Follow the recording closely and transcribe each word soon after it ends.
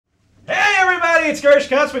everybody, it's Gersh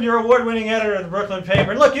Kuntzman, your award-winning editor of the Brooklyn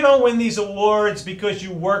paper. And look, you don't win these awards because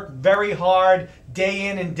you work very hard day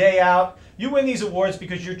in and day out. You win these awards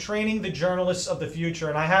because you're training the journalists of the future.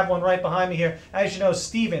 And I have one right behind me here. As you know,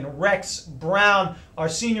 Stephen Rex Brown, our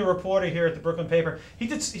senior reporter here at the Brooklyn paper, he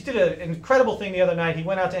did an incredible thing the other night. He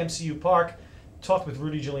went out to MCU Park, talked with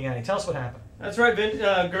Rudy Giuliani. Tell us what happened. That's right,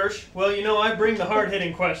 Gersh. Well, you know, I bring the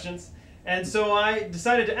hard-hitting questions. And so I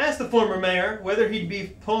decided to ask the former mayor whether he'd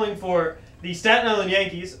be pulling for the Staten Island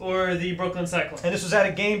Yankees or the Brooklyn Cyclones. And this was at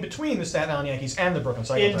a game between the Staten Island Yankees and the Brooklyn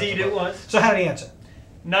Cyclones. Indeed it was. So how did he answer?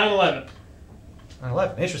 9/11.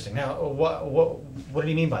 9/11. Interesting. Now, what did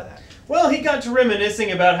he mean by that? Well, he got to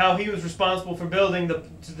reminiscing about how he was responsible for building the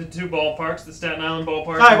two ballparks, the Staten Island ballpark.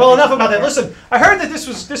 All right, well, enough about that. Listen, I heard that this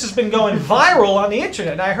has been going viral on the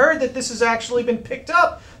internet, and I heard that this has actually been picked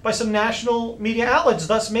up by some national media outlets,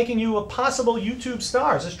 thus making you a possible YouTube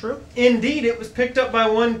star. Is this true? Indeed, it was picked up by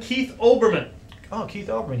one Keith OIbermann. Oh, Keith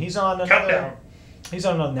OIbermann. He's on Countdown. He's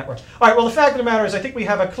on another network. All right, well, the fact of the matter is I think we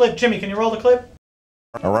have a clip. Jimmy, can you roll the clip?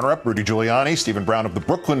 Our runner-up, Rudy Giuliani, Stephen Brown of the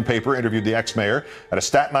Brooklyn paper, interviewed the ex-mayor at a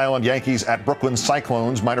Staten Island Yankees at Brooklyn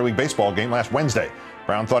Cyclones minor league baseball game last Wednesday.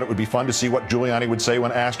 Brown thought it would be fun to see what Giuliani would say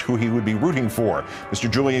when asked who he would be rooting for.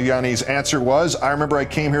 Mr. Giuliani's answer was, "I remember I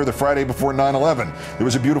came here the Friday before 9/11. There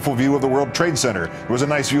was a beautiful view of the World Trade Center. There was a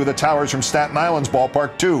nice view of the towers from Staten Island's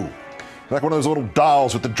ballpark, too." Like one of those little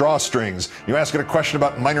dolls with the drawstrings. You ask it a question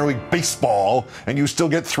about minor league baseball, and you still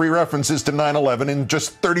get 3 references to 9/11 in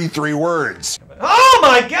just 33 words. Oh,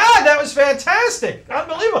 my God, that was fantastic.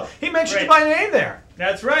 Unbelievable. He mentioned you by name there.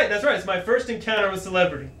 That's right, that's right. It's my first encounter with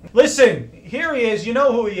celebrity. Listen, here he is. You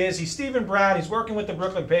know who he is. He's Stephen Brown. He's working with the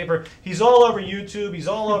Brooklyn paper. He's all over YouTube. He's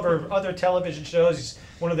all over other television shows. He's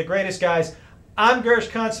one of the greatest guys. I'm Gersh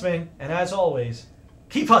Kuntzman, and as always,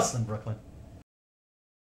 keep hustling, Brooklyn.